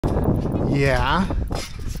Yeah.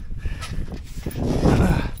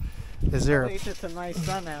 Is there At least it's a nice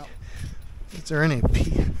sun out. Is there any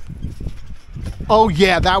pee? Oh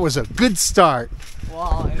yeah, that was a good start.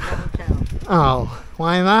 Well, it doesn't count. Oh,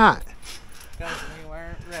 why not? Because we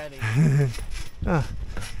weren't ready.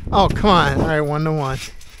 Oh, come on. All right,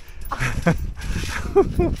 1-1.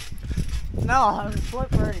 No, I'm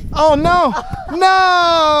slippery. Oh no!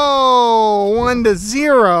 No!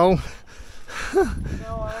 1-0. You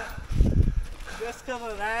know what? Just because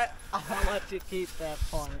of that, I'll let you keep that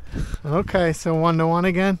point. Okay, so 1-1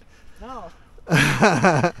 again. No.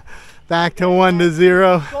 Back to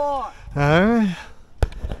 1-0. Score. All right.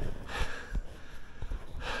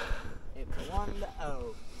 It's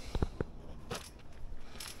 1-0.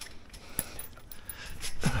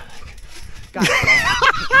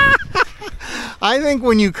 I think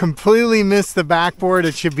when you completely miss the backboard,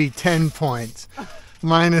 it should be 10 points.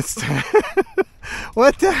 Minus 10.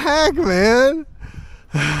 What the heck, man?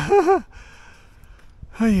 Oh,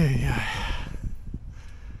 yeah.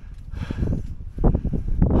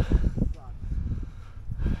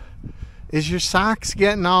 Is your socks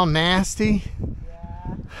getting all nasty?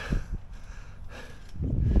 Yeah.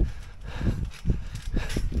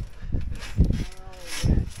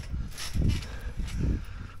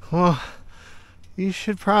 Well, you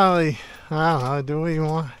should probably, I don't know, do what you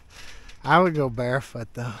want. I would go barefoot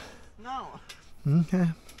though. No. Okay.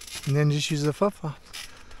 And then just use the flip-flops.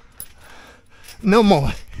 No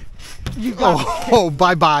more. You got Oh,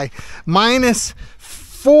 bye-bye.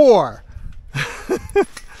 -4.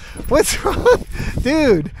 What's wrong?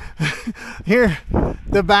 Dude, here,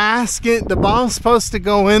 the basket, the ball's supposed to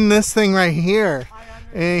go in this thing right here.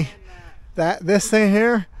 I understand This thing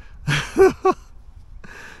here?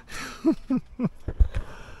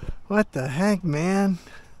 What the heck, man?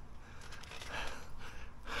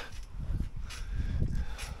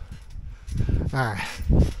 Alright.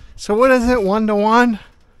 So what is it, 1-1?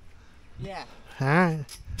 Yeah. Alright.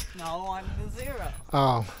 No, 1-0.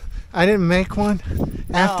 Oh, I didn't make one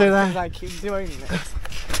after No, that? I keep doing this.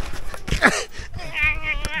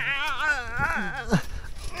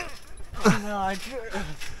 Oh, no, I do.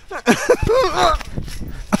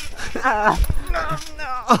 Ow!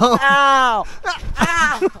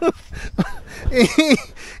 Ow!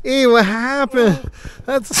 What happened?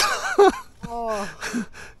 That's Oh.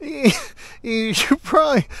 you should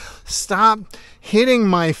probably stop hitting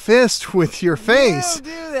my fist with your face. You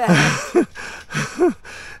do that.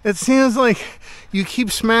 It seems like you keep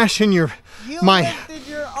smashing You lifted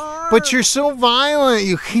your arm. but you're so violent.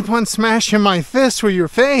 You keep on smashing my fist with your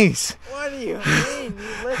face. What do you mean?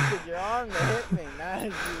 You lifted your arm to hit me, not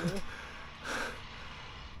you.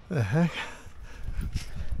 The heck?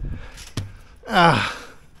 Ah.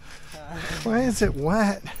 Why is it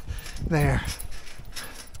wet? There.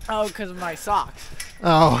 Oh, because of my socks.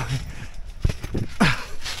 Oh.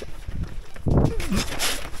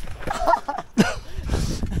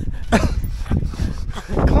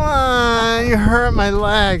 Come on, you hurt my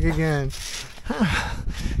leg again.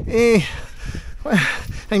 I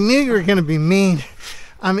knew you were going to be mean.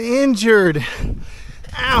 I'm injured.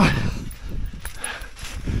 Ow.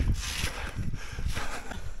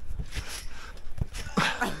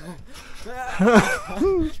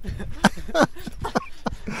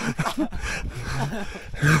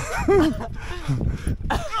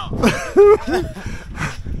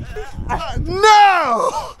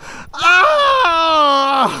 No!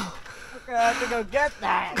 Ah! We're gonna have to go get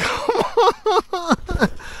that. Come on!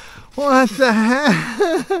 What the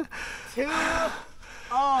heck? 2-0.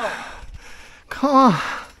 Come on.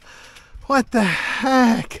 What the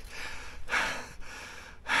heck?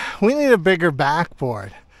 We need a bigger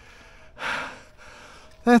backboard.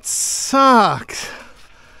 That sucks.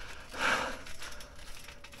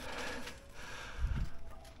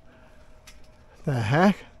 The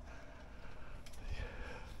heck?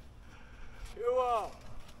 2-0.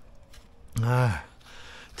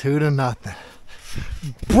 2-0.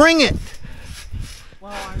 Bring it!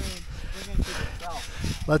 Well, I mean, bring it to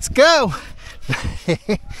yourself. Let's go! Let's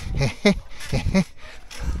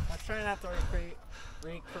try not to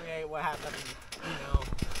recreate what happened,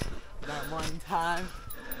 that one time.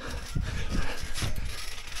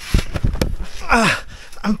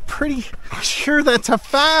 I'm pretty sure that's a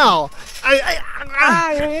foul.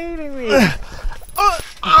 You're hating me.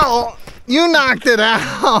 Oh, you knocked it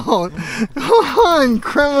out. Come on,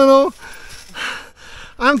 criminal.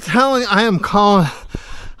 I'm calling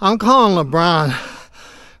LeBron.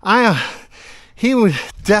 He would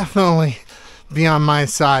definitely be on my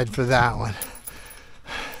side for that one.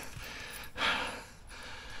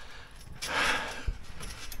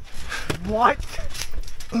 What?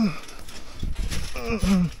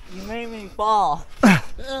 You made me fall.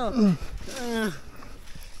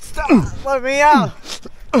 Stop! Let me out!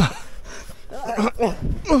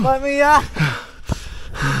 Let me out!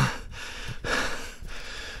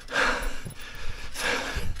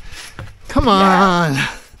 Come on.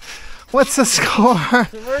 What's the score?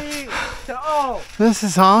 3-0. This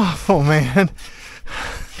is awful, man.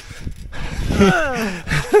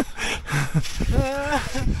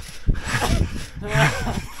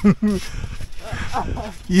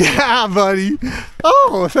 Yeah, buddy.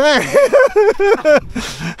 Oh, thanks.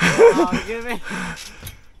 Oh, give me.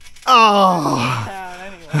 Oh.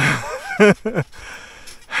 Anyway.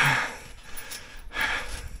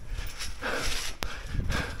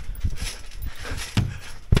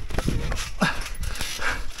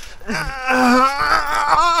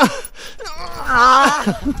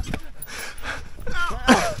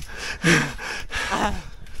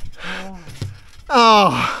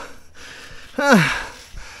 Oh.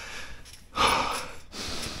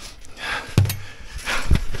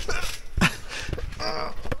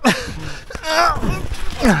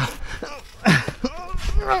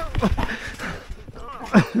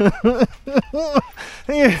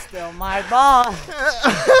 Still my ball.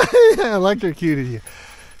 Yeah, electrocuted you.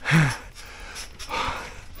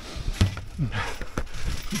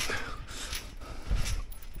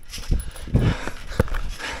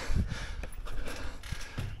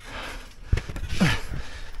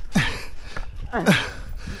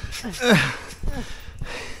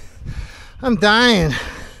 I'm dying.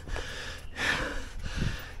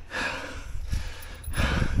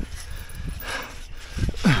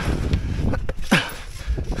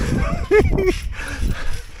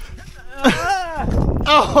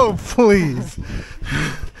 Oh, please.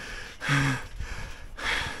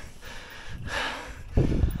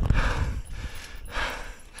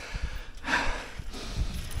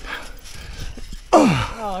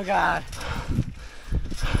 Oh, God.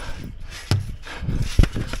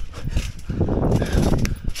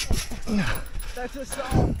 That's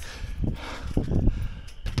assault.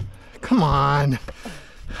 Come on.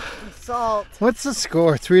 Assault. What's the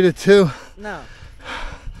score? 3-2? No.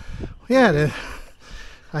 Yeah, it is.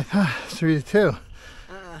 I thought 3-2.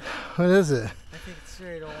 What is it? I think it's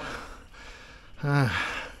 3-1.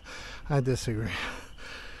 I disagree.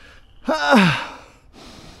 I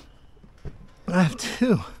have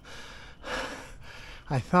 2.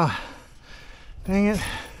 I thought. Dang it.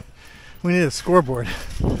 We need a scoreboard.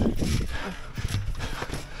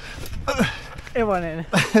 It went in.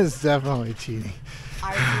 It's definitely cheating.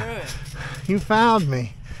 I threw it. You fouled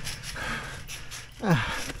me.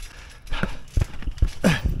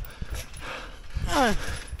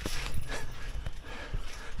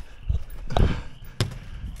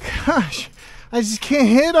 Gosh, I just can't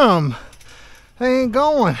hit them. They ain't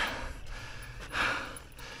going.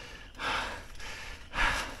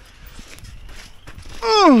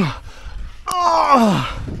 Oh,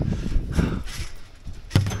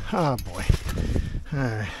 oh boy. All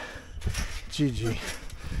right. GG.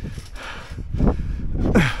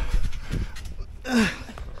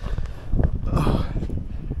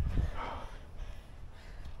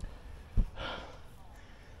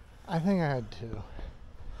 I think I had 2.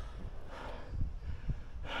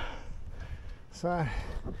 So I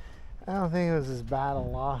don't think it was as bad a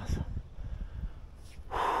loss.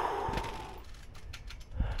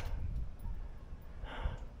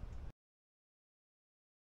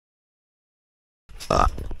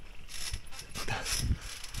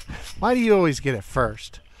 Why do you always get it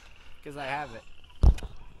first? Because I have it.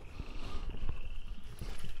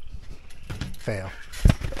 Fail.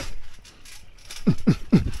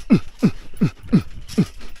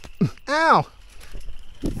 Ow!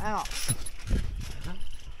 Ow.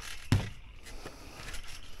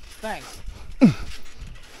 Thanks.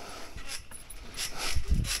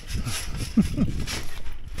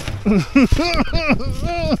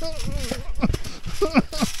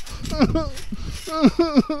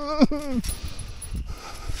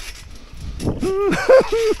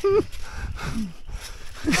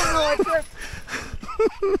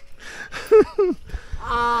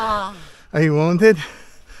 Ah. Are you wounded?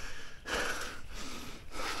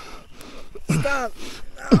 Stop.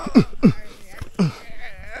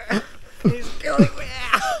 He's killing me.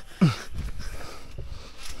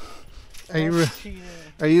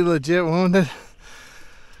 Are you legit wounded?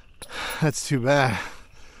 That's too bad.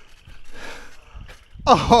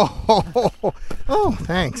 Oh,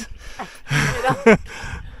 thanks.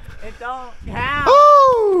 It don't count.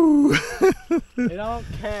 Oh! It don't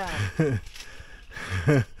count.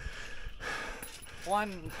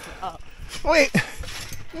 1 to up. Wait,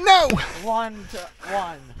 no! 1 to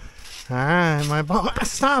 1. All right, my ball.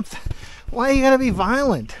 Stop. Why you gotta be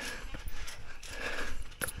violent?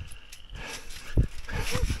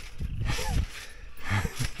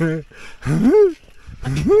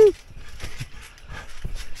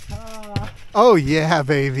 Oh yeah,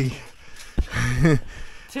 baby.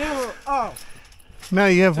 2. Oh. No,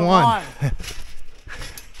 you have one.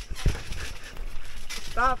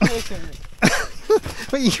 Stop pushing me.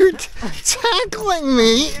 But you're tackling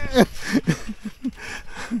me.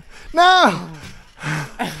 No.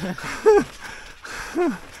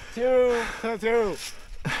 2-2.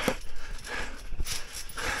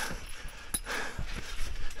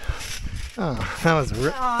 Oh, that was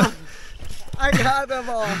I got the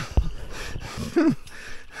ball.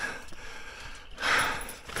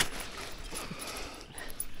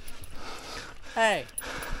 Hey.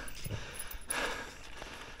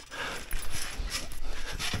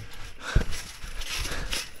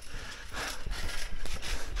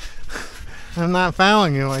 I'm not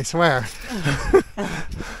fouling you, I swear.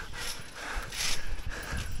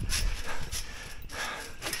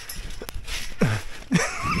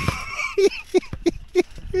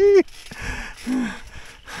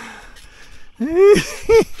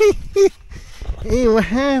 Hey, what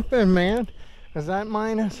happened, man? Is that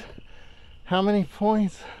minus how many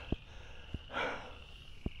points?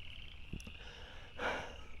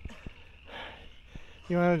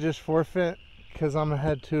 You want to just forfeit? Because I'm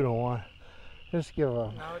ahead 2-1. Just give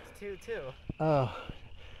up. No, it's 2-2. Oh.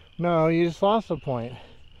 No, you just lost a point.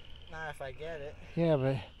 Not if I get it. Yeah,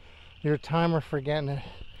 but your timer for getting it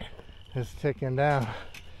is ticking down.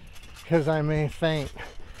 Because I may faint.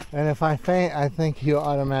 And if I faint, I think you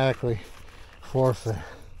automatically forfeit.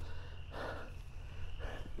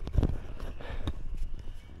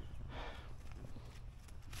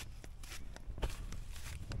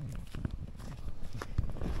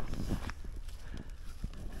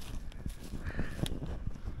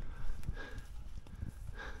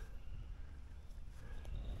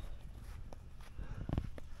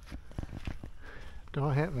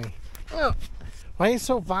 Don't hit me. Oh, why are you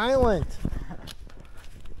so violent?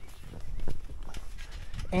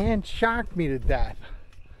 And shocked me to death.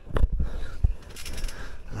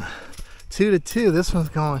 2-2. This one's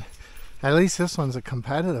going. At least this one's a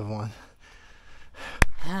competitive one.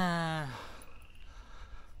 Go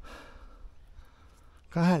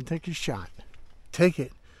ahead, take your shot. Take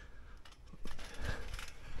it.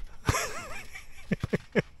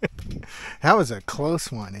 That was a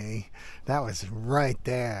close one, eh? That was right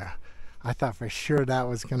there. I thought for sure that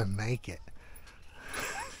was gonna make it.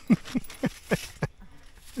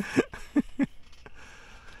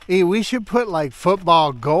 Hey, we should put like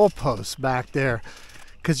football goalposts back there,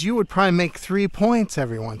 because you would probably make 3 points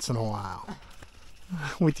every once in a while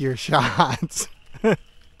with your shots. I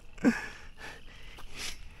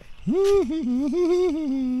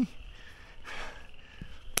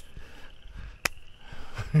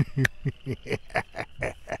think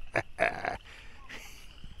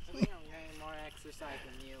I'm getting more exercise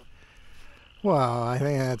than you. Well, I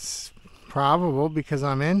think that's probable because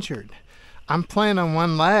I'm injured. I'm playing on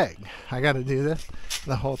one leg. I got to do this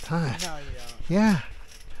the whole time. No, you don't. Yeah.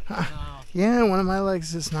 No. Yeah, one of my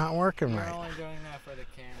legs is not working You're right. only doing that for the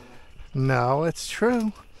camera. No, it's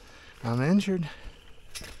true. I'm injured.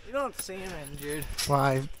 You don't seem injured. Well,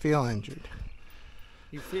 I feel injured.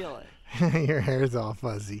 You feel it. Your hair's all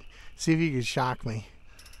fuzzy. See if you can shock me.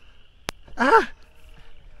 Ah!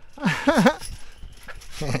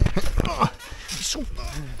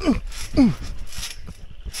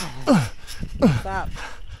 Stop.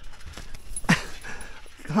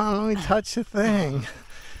 Come on, let me touch the thing.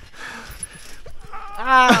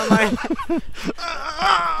 Ah, my.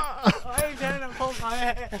 Why are you trying to pull my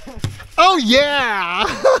hair? Oh yeah!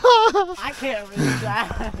 I can't reach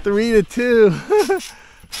that. 3-2.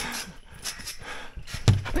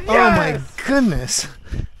 Yes! Oh my goodness!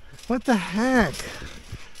 What the heck?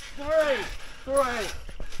 3.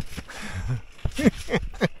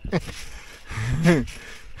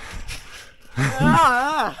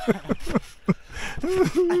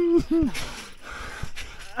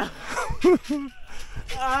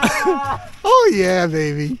 Oh yeah,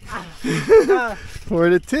 baby.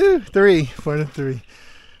 4-2. 3. 4-3.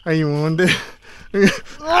 Are you wounded?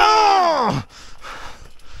 Oh!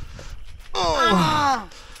 Oh!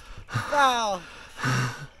 Foul.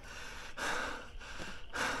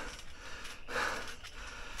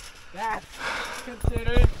 That's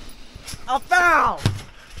considered a foul.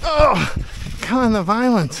 Oh! Come on, the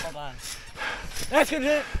violence. Hold on. That's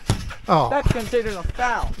considered. Oh. That's considered a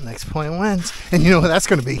foul. Next point wins. And you know what that's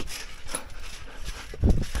going to be?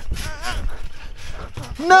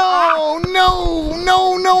 No, no,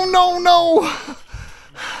 no, no, no, no.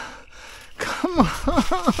 Come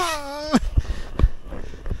on.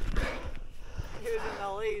 Who's in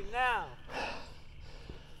the lead now?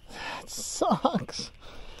 That sucks.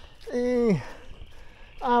 I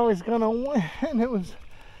was gonna win.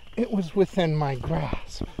 It was within my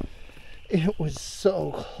grasp. It was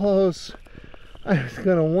so close. I was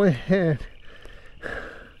gonna win.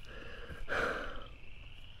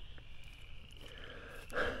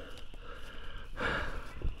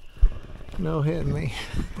 No hitting me.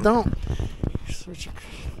 Don't. You're such a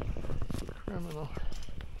criminal.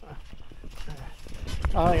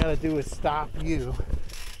 All I gotta do is stop you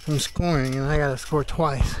from scoring, and I gotta score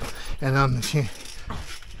twice, and I'm the champ.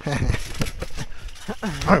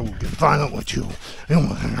 I will get violent with you.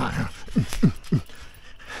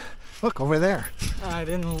 Look over there. I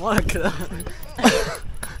didn't look.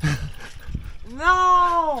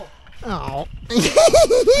 No! Oh.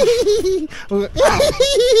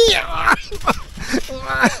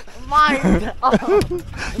 Mine!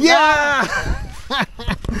 Yeah!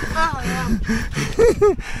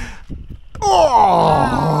 Oh,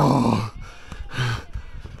 Oh!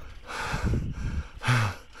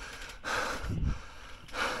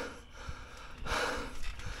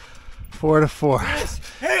 4-4.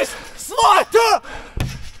 He's slaughter!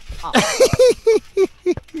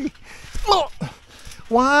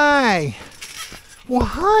 Why?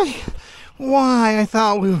 Why? I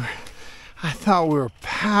thought we were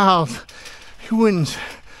pals. You wouldn't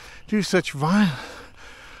do such violence.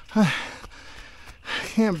 I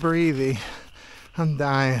can't breathe. I'm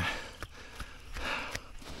dying.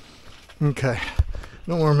 Okay.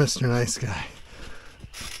 No more Mr. Nice Guy.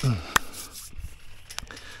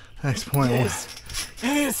 Next point.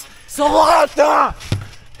 He's slaughter!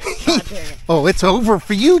 Oh, it's over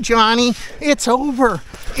for you, Johnny. It's over.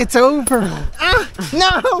 It's over.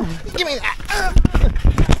 No! Give me that.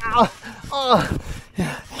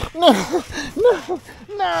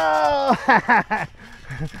 No!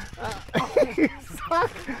 You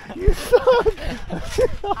suck. You suck.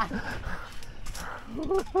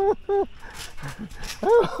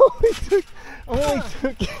 only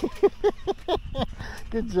took.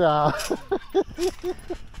 Good job.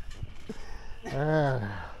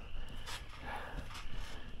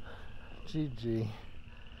 GG.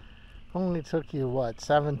 Only took you what,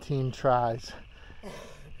 17 tries.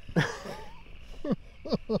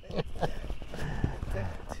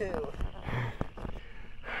 Two.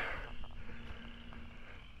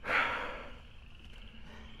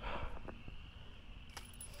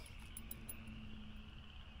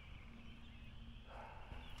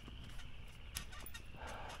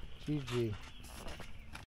 GG.